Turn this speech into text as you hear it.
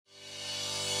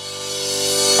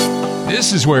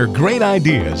This is where great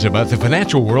ideas about the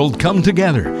financial world come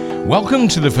together. Welcome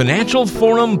to the Financial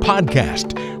Forum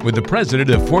Podcast with the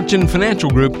president of Fortune Financial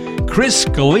Group, Chris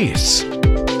Scalise.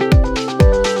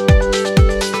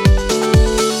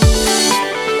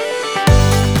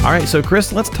 All right, so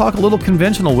Chris, let's talk a little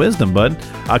conventional wisdom, bud.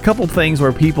 A couple things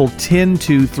where people tend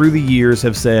to, through the years,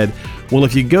 have said, well,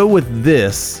 if you go with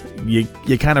this, you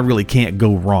kind of really can't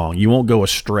go wrong. You won't go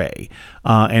astray.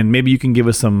 And maybe you can give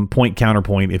us some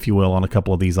counterpoint, if you will, on a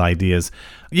couple of these ideas.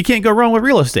 You can't go wrong with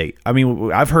real estate. I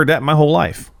mean, I've heard that my whole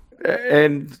life.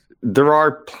 And there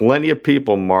are plenty of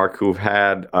people, Mark, who've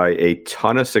had a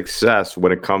ton of success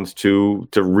when it comes to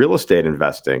real estate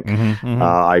investing.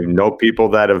 I know people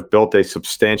that have built a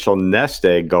substantial nest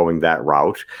egg going that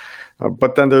route,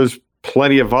 but then there's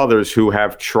plenty of others who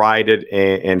have tried it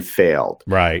and failed.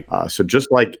 Right. So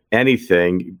just like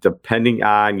anything, depending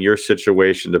on your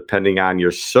situation, depending on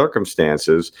your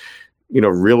circumstances,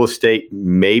 real estate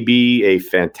may be a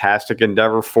fantastic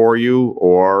endeavor for you,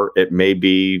 or it may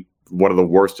be one of the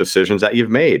worst decisions that you've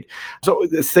made. So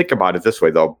think about it this way,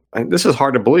 though. And this is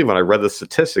hard to believe when I read the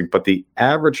statistic, but the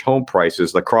average home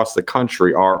prices across the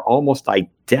country are almost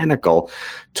identical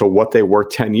to what they were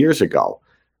 10 years ago.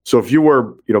 So if you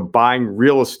were, buying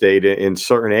real estate in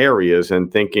certain areas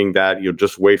and thinking that you'll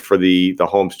just wait for the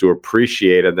homes to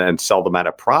appreciate and then sell them at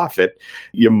a profit,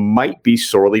 you might be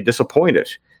sorely disappointed.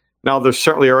 Now, there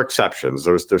certainly are exceptions.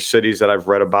 There's cities that I've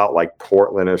read about, like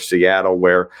Portland or Seattle,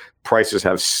 where prices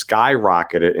have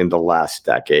skyrocketed in the last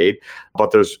decade. But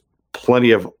there's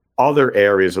plenty of other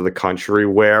areas of the country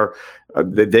where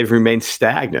they've remained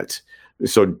stagnant.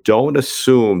 So don't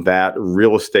assume that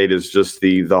real estate is just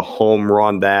the home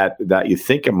run that you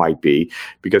think it might be,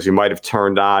 because you might have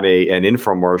turned on an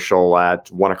infomercial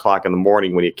at 1 o'clock in the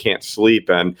morning when you can't sleep,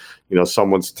 and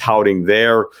someone's touting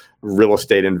their real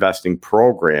estate investing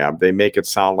program. They make it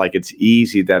sound like it's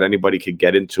easy, that anybody could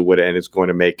get into it and it's going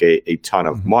to make a ton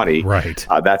of money. Right.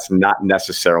 That's not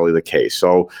necessarily the case.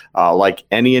 So like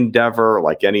any endeavor,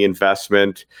 like any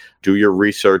investment, do your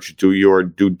research, do your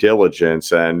due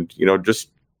diligence, and just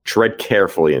tread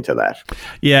carefully into that.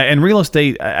 Yeah, and real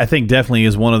estate, I think, definitely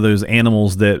is one of those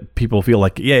animals that people feel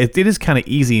like, it is kind of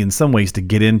easy in some ways to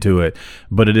get into it,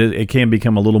 but it can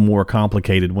become a little more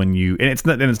complicated when and it's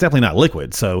definitely not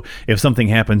liquid. So if something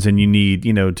happens and you need,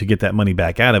 to get that money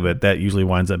back out of it, that usually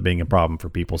winds up being a problem for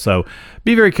people. So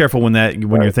be very careful when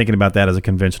you're thinking about that as a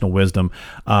conventional wisdom.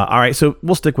 All right, so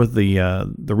we'll stick with the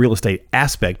real estate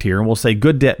aspect here, and we'll say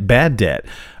good debt, bad debt.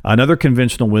 Another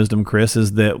conventional wisdom, Chris,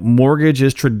 is that mortgage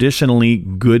is traditionally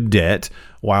good debt,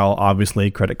 while obviously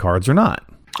credit cards are not.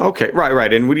 Okay,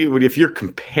 right. And if you're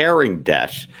comparing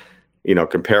debt,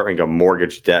 comparing a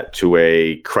mortgage debt to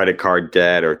a credit card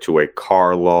debt or to a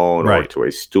car loan, right, or to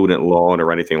a student loan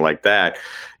or anything like that,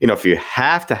 if you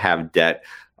have to have debt,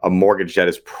 a mortgage debt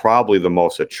is probably the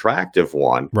most attractive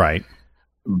one. Right.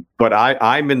 But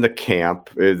I'm in the camp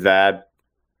that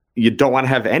you don't want to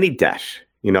have any debt.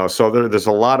 So there's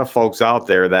a lot of folks out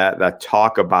there that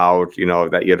talk about,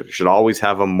 that you should always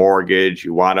have a mortgage.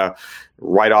 You want to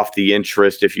write off the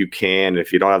interest if you can.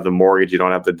 If you don't have the mortgage, you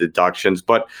don't have the deductions.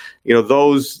 But,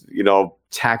 those,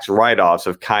 tax write-offs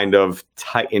have kind of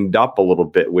tightened up a little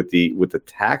bit with the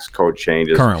tax code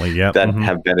changes currently, yeah, that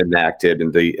have been enacted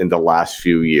in the last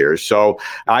few years. So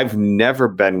I've never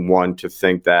been one to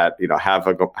think that,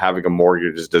 having a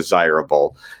mortgage is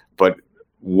desirable. But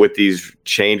with these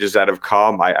changes that have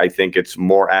come, I think it's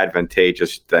more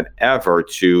advantageous than ever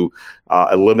to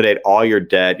eliminate all your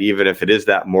debt, even if it is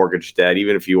that mortgage debt,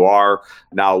 even if you are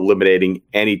now eliminating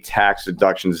any tax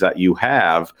deductions that you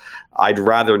have. I'd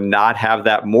rather not have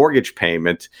that mortgage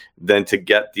payment than to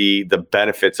get the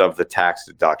benefits of the tax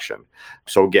deduction.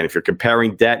 So again, if you're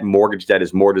comparing debt, mortgage debt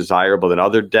is more desirable than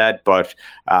other debt, but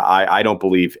I don't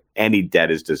believe any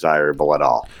debt is desirable at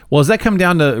all. Well, does that come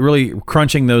down to really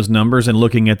crunching those numbers and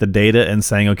looking at the data and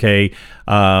saying, okay,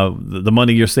 the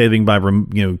money you're saving by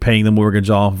paying the mortgage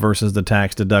off versus the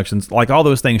tax deductions, like all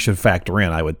those things should factor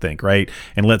in, I would think, right?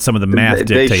 And let some of the math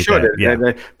dictate they should. that.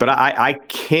 Yeah. But I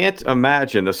can't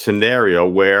imagine a scenario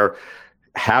where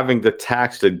having the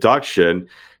tax deduction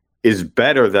is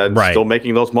better than still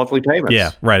making those monthly payments.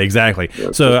 Yeah, right, exactly.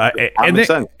 Yeah, so, and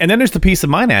then there's the peace of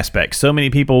mind aspect. So many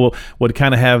people would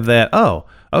kind of have that,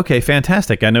 Okay,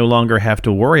 fantastic. I no longer have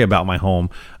to worry about my home.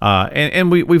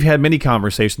 And we've had many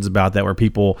conversations about that where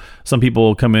some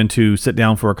people come in to sit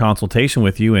down for a consultation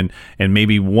with you, and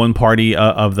maybe one party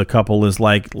of the couple is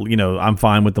like, I'm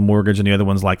fine with the mortgage, and the other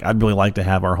one's like, I'd really like to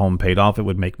have our home paid off. It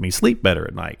would make me sleep better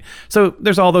at night. So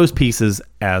there's all those pieces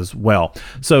as well.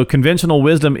 So conventional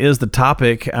wisdom is the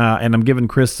topic, and I'm giving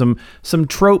Chris some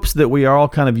tropes that we are all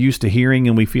kind of used to hearing,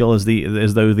 and we feel as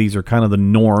though these are kind of the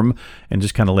norm, and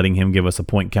just kind of letting him give us a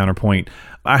point counterpoint.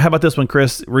 How about this one,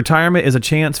 Chris? Retirement is a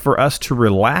chance for us to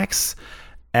relax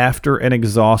after an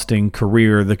exhausting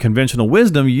career. The conventional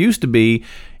wisdom used to be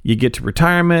you get to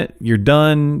retirement, you're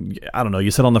done. I don't know.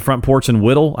 You sit on the front porch and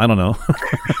whittle. I don't know.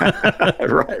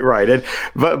 Right.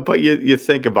 But you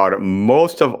think about it.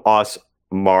 Most of us,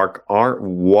 Mark, aren't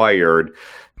wired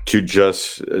to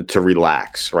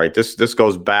relax, right? This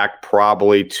goes back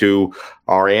probably to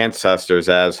our ancestors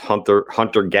as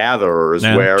hunter gatherers,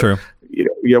 where true.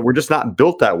 We're just not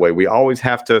built that way. We always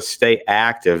have to stay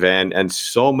active, and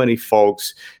so many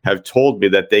folks have told me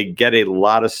that they get a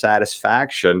lot of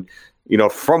satisfaction,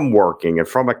 from working and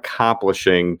from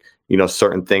accomplishing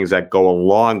certain things that go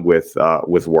along with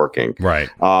working. Right.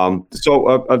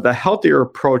 So the healthier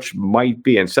approach might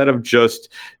be, instead of just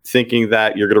thinking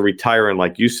that you're going to retire and,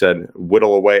 like you said,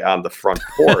 whittle away on the front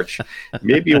porch,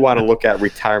 maybe you want to look at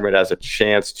retirement as a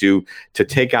chance to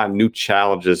take on new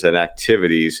challenges and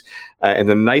activities. And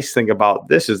the nice thing about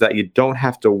this is that you don't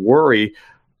have to worry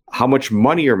how much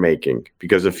money you're making,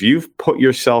 because if you've put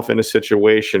yourself in a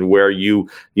situation where you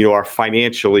are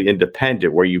financially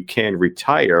independent, where you can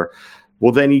retire,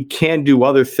 well, then you can do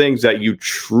other things that you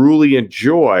truly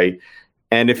enjoy.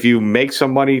 And if you make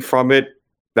some money from it,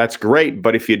 that's great.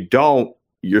 But if you don't,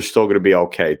 you're still going to be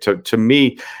okay. To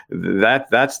me,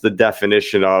 that's the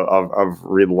definition of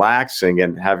relaxing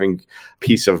and having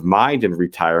peace of mind in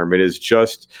retirement, is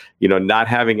just, not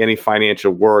having any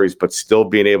financial worries, but still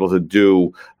being able to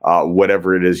do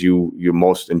whatever it is you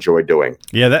most enjoy doing.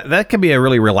 Yeah, that can be a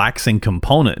really relaxing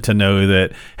component, to know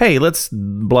that, hey, let's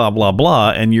blah, blah,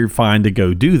 blah, and you're fine to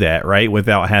go do that, right?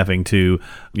 Without having to,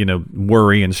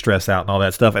 worry and stress out and all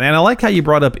that stuff. And I like how you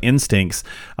brought up instincts.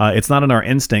 It's not in our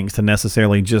instincts to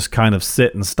necessarily just kind of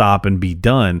sit and stop and be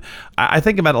done. I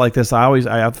think about it like this.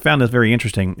 I've found this very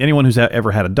interesting. Anyone who's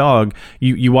ever had a dog,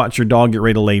 you watch your dog get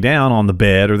ready to lay down on the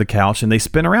bed or the couch, and they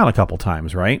spin around a couple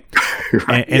times, right?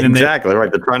 Right. And exactly,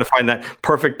 right. They're trying to find that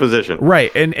perfect position.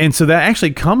 Right. And so that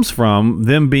actually comes from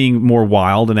them being more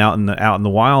wild and out in the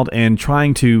wild, and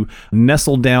trying to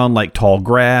nestle down like tall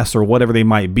grass or whatever they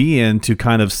might be in, to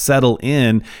kind of settle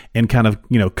in and kind of,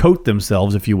 coat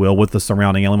themselves, if you will, with the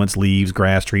surrounding elements, leaves,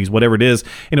 grass, trees, whatever it is,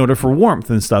 in order for warmth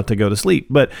and stuff to go to sleep.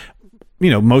 But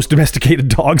most domesticated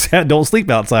dogs don't sleep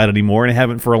outside anymore, and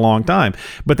haven't for a long time,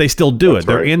 but they still do it.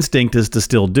 Their instinct is to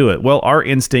still do it. Well, our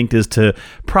instinct is to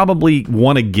probably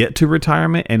want to get to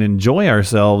retirement and enjoy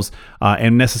ourselves,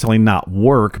 and necessarily not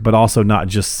work, but also not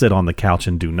just sit on the couch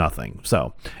and do nothing.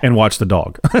 So, and watch the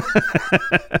dog.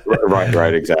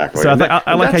 Right, exactly. So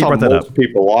I like how you brought that up. Most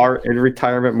people are in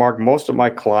retirement, Mark. Most of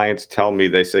my clients tell me,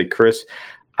 they say, Chris,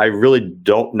 I really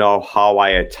don't know how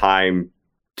I had time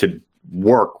to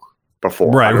work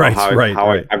before. How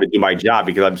I would do my job,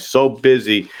 because I'm so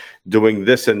busy doing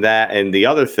this and that and the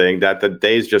other thing that the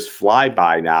days just fly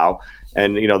by now.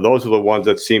 And, those are the ones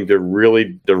that seem to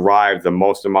really derive the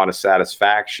most amount of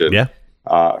satisfaction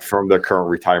from their current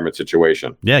retirement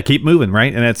situation. Yeah, keep moving,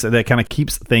 right? And that kind of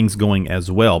keeps things going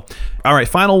as well. All right,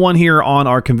 final one here on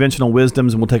our conventional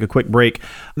wisdoms, and we'll take a quick break.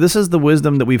 This is the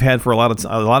wisdom that we've had for a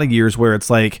lot of years, where it's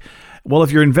like, well,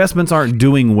 if your investments aren't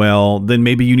doing well, then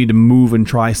maybe you need to move and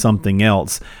try something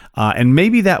else. And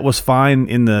maybe that was fine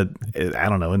in the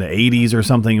 80s or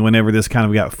something, whenever this kind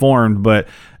of got formed. But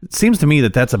it seems to me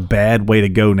that that's a bad way to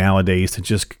go nowadays, to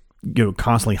just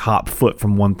constantly hop foot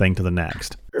from one thing to the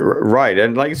next. Right.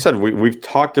 And like I said, we've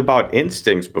talked about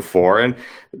instincts before, and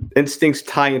instincts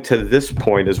tie into this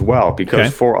point as well,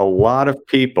 because for a lot of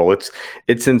people,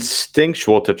 it's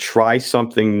instinctual to try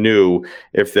something new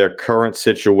if their current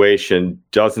situation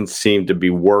doesn't seem to be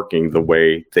working the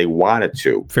way they want it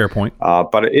to. Fair point.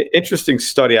 But an interesting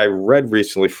study I read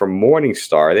recently from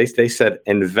Morningstar, they said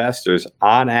investors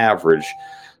on average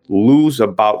lose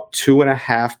about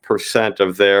 2.5%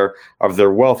 of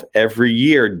their wealth every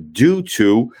year due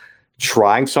to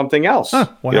trying something else.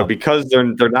 Wow. Because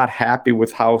they're not happy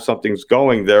with how something's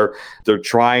going. They're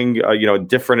trying a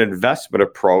different investment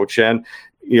approach, and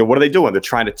what are they doing? They're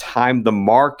trying to time the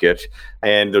market,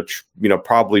 and they're,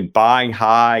 probably buying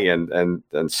high and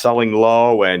selling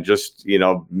low, and just,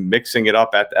 mixing it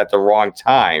up at the wrong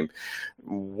time.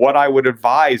 What I would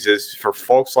advise is for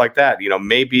folks like that,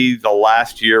 maybe the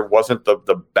last year wasn't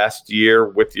the best year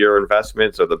with your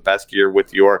investments or the best year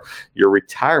with your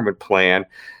retirement plan.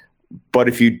 But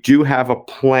if you do have a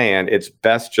plan, it's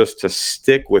best just to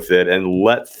stick with it and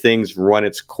let things run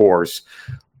its course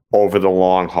over the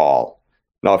long haul.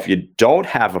 Now, if you don't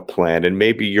have a plan and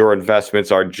maybe your investments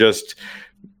are just,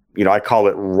 I call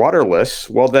it rudderless,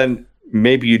 well, then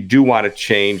maybe you do want to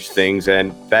change things,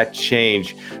 and that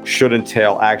change should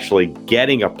entail actually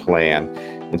getting a plan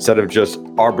instead of just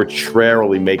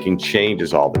arbitrarily making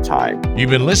changes all the time. You've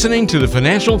been listening to the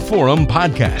Financial Forum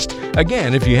podcast.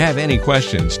 Again, if you have any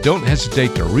questions, don't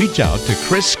hesitate to reach out to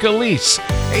Chris Scalise,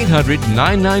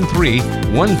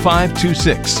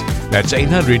 800-993-1526. That's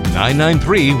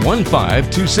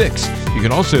 800-993-1526. You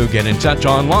can also get in touch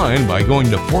online by going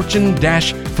to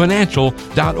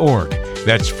fortune-financial.org.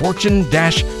 That's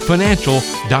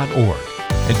fortune-financial.org.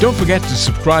 And don't forget to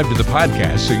subscribe to the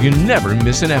podcast so you never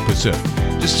miss an episode.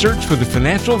 Just search for the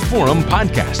Financial Forum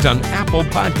podcast on Apple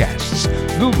Podcasts,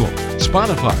 Google,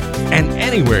 Spotify, and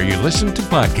anywhere you listen to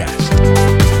podcasts.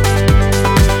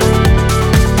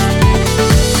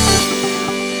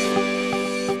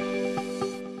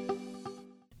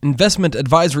 Investment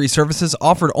advisory services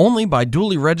offered only by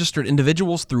duly registered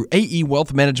individuals through AE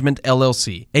Wealth Management,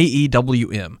 LLC,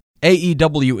 AEWM.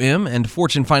 AEWM and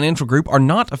Fortune Financial Group are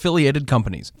not affiliated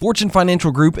companies. Fortune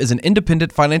Financial Group is an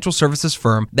independent financial services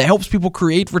firm that helps people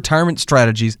create retirement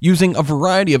strategies using a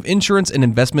variety of insurance and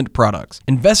investment products.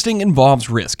 Investing involves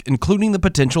risk, including the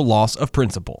potential loss of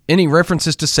principal. Any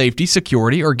references to safety,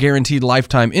 security, or guaranteed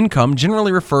lifetime income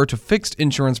generally refer to fixed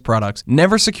insurance products,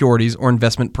 never securities or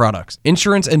investment products.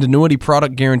 Insurance and annuity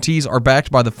product guarantees are backed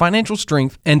by the financial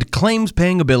strength and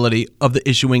claims-paying ability of the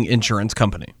issuing insurance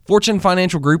company. Fortune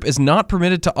Financial Group is not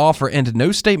permitted to offer, and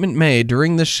no statement made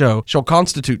during this show shall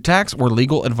constitute tax or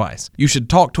legal advice. You should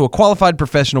talk to a qualified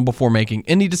professional before making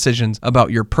any decisions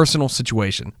about your personal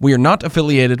situation. We are not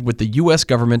affiliated with the U.S.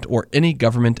 government or any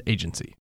government agency.